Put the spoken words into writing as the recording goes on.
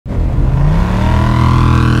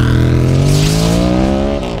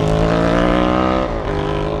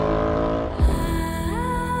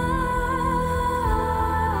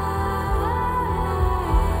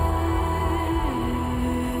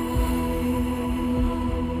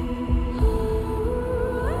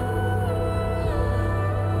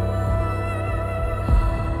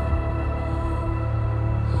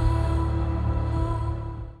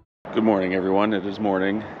morning, everyone. It is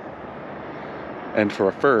morning. And for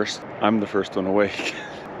a first, I'm the first one awake.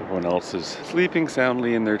 Everyone else is sleeping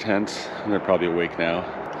soundly in their tents, and they're probably awake now.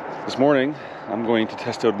 This morning, I'm going to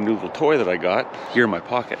test out a new little toy that I got here in my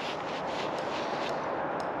pocket.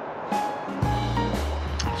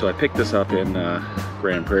 So I picked this up in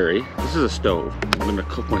Grand Prairie. This is a stove. I'm gonna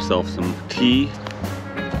cook myself some tea.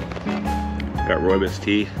 Got rooibos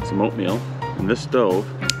tea, some oatmeal, and this stove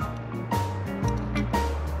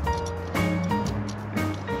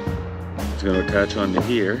is going to attach onto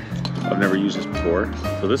here. I've never used this before,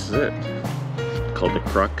 so this is it. It's called the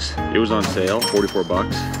Crux. It was on sale, 44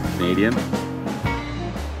 bucks Canadian.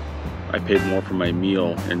 I paid more for my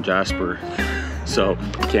meal in Jasper, so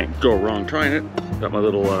can't go wrong trying it. Got my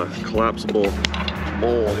little collapsible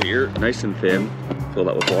bowl here, nice and thin. Fill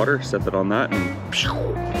that with water, set that on that, and so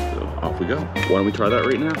off we go. Why don't we try that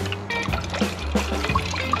right now?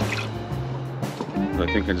 So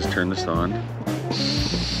I think I just turn this on.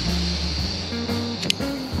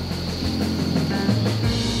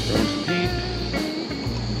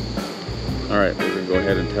 All right, we're gonna go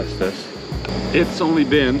ahead and test this. It's only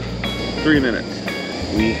been 3 minutes.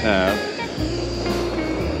 We have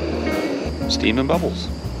steam and bubbles.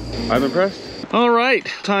 I'm impressed. All right,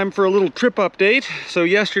 time for a little trip update. So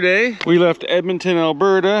yesterday we left Edmonton,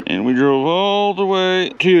 Alberta, and we drove all the way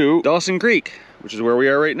to Dawson Creek, which is where we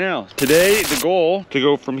are right now. Today, the goal to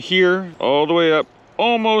go from here all the way up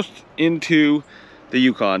almost into the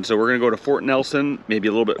Yukon. So we're gonna go to Fort Nelson, maybe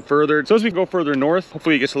a little bit further. So as we go further north,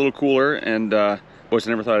 hopefully it gets a little cooler, and boys,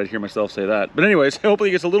 I never thought I'd hear myself say that. But anyways, hopefully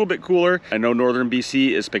it gets a little bit cooler. I know northern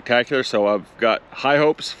BC is spectacular, so I've got high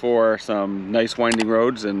hopes for some nice winding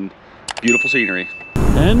roads and beautiful scenery.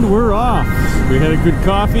 And we're off. We had a good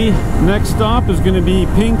coffee. Next stop is gonna be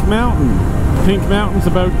Pink Mountain. Pink Mountain's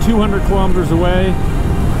about 200 kilometers away.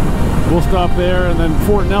 We'll stop there, and then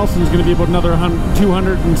Fort Nelson is going to be about another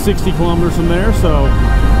 260 kilometers from there, so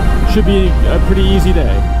should be a pretty easy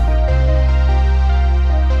day.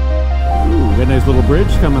 Ooh, got a nice little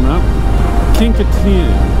bridge coming up.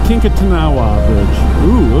 Kinkatinawa Bridge.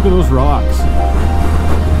 Ooh, look at those rocks.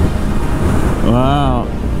 Wow.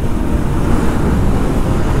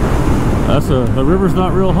 That's the river's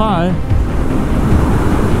not real high.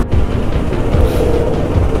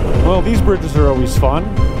 Well, these bridges are always fun.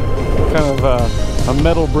 Kind of a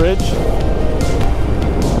metal bridge.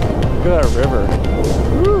 Look at that river.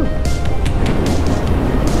 Woo.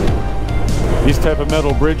 These type of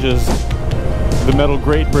metal bridges, the metal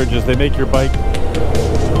grate bridges, they make your bike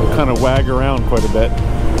kind of wag around quite a bit.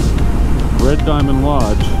 Red Diamond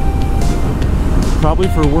Lodge. Probably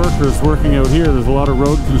for workers working out here. There's a lot of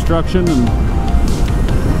road construction, and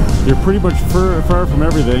you're pretty much far from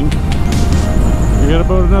everything. We got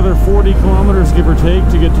about another 40 kilometers, give or take,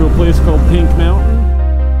 to get to a place called Pink Mountain.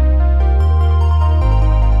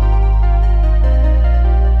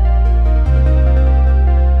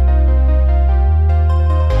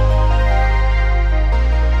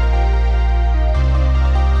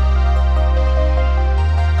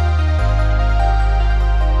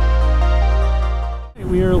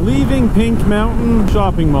 We are leaving Pink Mountain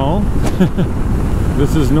Shopping Mall.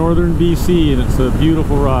 This is northern BC, and it's a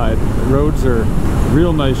beautiful ride. The roads are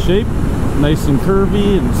real nice shape, nice and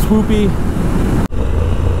curvy and swoopy.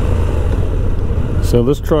 So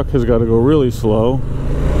this truck has got to go really slow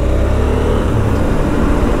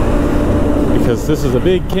because this is a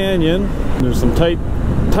big canyon. There's some tight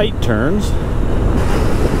turns.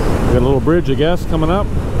 We got a little bridge, I guess, coming up.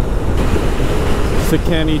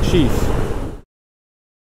 Sicannie Chief.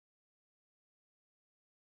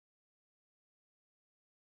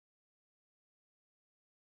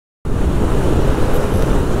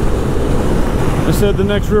 I said the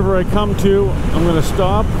next river I come to, I'm going to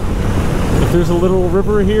stop. If there's a little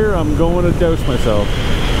river here, I'm going to douse myself.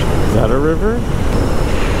 Is that a river?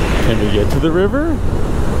 Can we get to the river?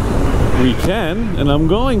 We can, and I'm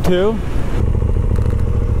going to.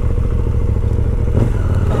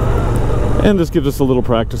 And this gives us a little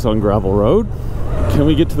practice on gravel road. Can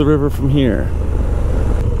we get to the river from here?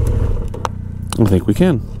 I think we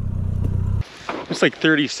can. It's like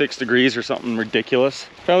 36 degrees or something ridiculous.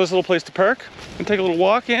 Found this little place to park and take a little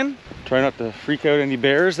walk in. Try not to freak out any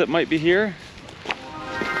bears that might be here.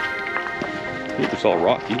 Ooh, it's all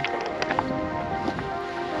rocky.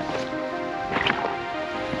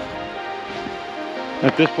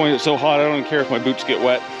 At this point it's so hot I don't even care if my boots get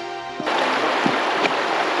wet.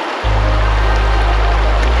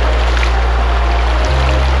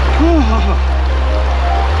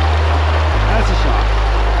 That's a shot.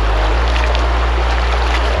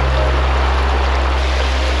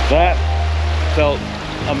 That felt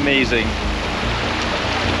amazing.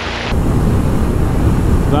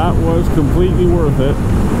 That was completely worth it.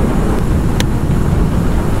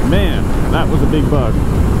 Man, that was a big bug.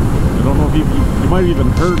 I don't know if you might have even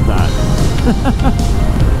heard that.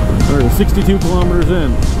 We're 62 kilometers in.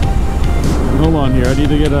 Hold on here, I need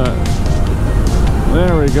to get a...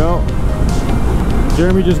 There we go.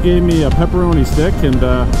 Jeremy just gave me a pepperoni stick, and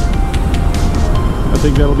I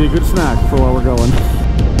think that'll be a good snack for while we're going.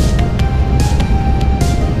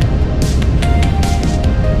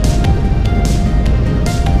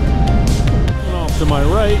 To my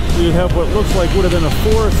right, we have what looks like would have been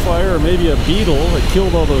a forest fire, or maybe a beetle that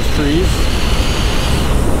killed all those trees.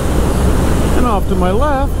 And off to my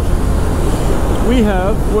left, we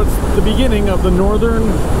have what's the beginning of the northern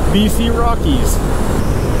BC Rockies.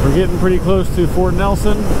 We're getting pretty close to Fort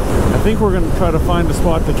Nelson. I think we're going to try to find a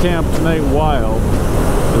spot to camp tonight wild.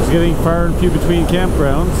 It's getting far and few between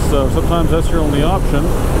campgrounds, so sometimes that's your only option.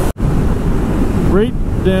 Right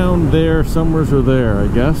down there, somewheres or there, I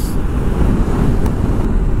guess.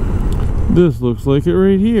 This looks like it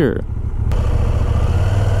right here.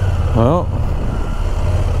 Well,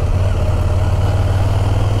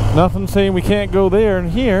 nothing saying we can't go there and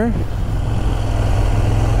here.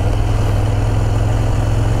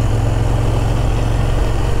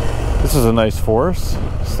 This is a nice forest.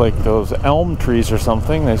 It's like those elm trees or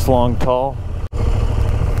something. Nice long tall.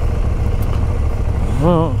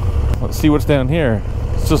 Well, let's see what's down here.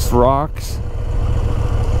 It's just rocks.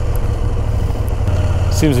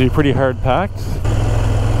 Seems to be pretty hard packed.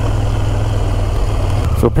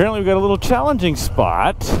 So apparently we've got a little challenging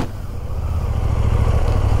spot.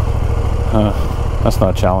 That's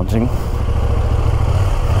not challenging.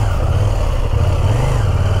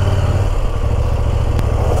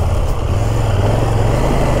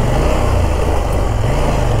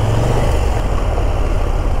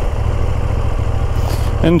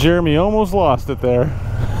 And Jeremy almost lost it there.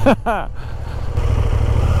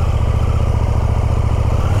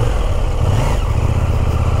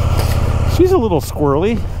 She's a little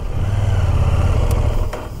squirrely.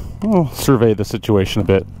 We'll survey the situation a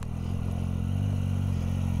bit.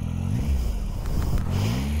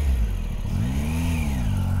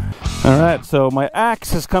 Alright, so my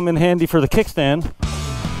axe has come in handy for the kickstand.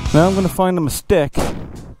 Now I'm going to find him a stick.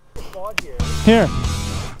 Here.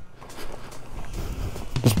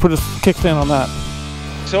 Just put a kickstand on that.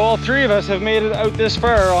 So all three of us have made it out this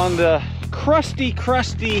far on the crusty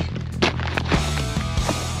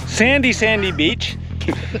sandy beach.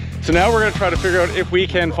 So now we're going to try to figure out if we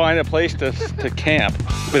can find a place to camp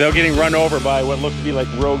without getting run over by what looks to be like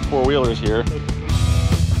rogue four-wheelers here.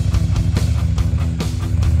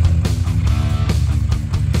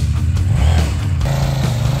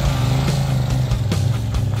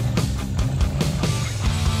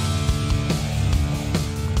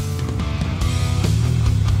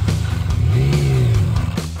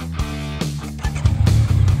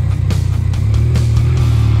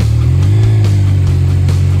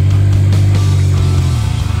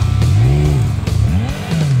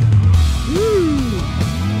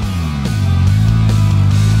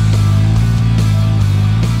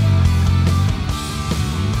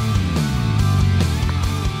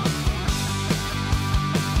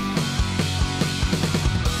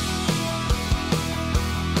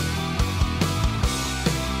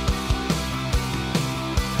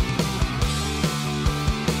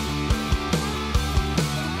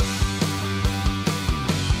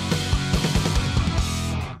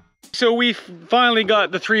 So we finally got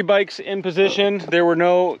the three bikes in position. There were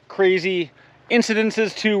no crazy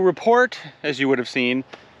incidences to report, as you would have seen.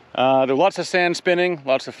 There were lots of sand spinning,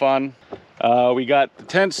 lots of fun. We got the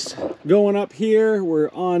tents going up here. We're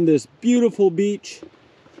on this beautiful beach.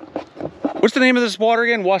 What's the name of this water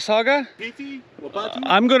again? Wasaga?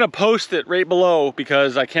 I'm gonna post it right below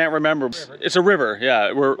because I can't remember. It's a river, yeah.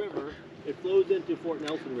 It flows into Fort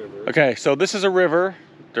Nelson River. Okay, so this is a river.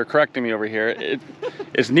 They're correcting me over here.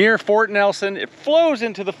 It's near Fort Nelson. It flows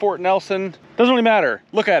into the Fort Nelson. Doesn't really matter.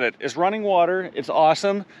 Look at it. It's running water. It's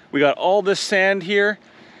awesome. We got all this sand here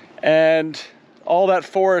and all that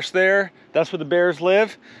forest there. That's where the bears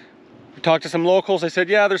live. We talked to some locals. They said,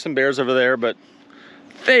 yeah, there's some bears over there, but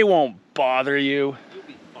they won't bother you. You'll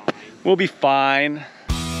be fine. We'll be fine.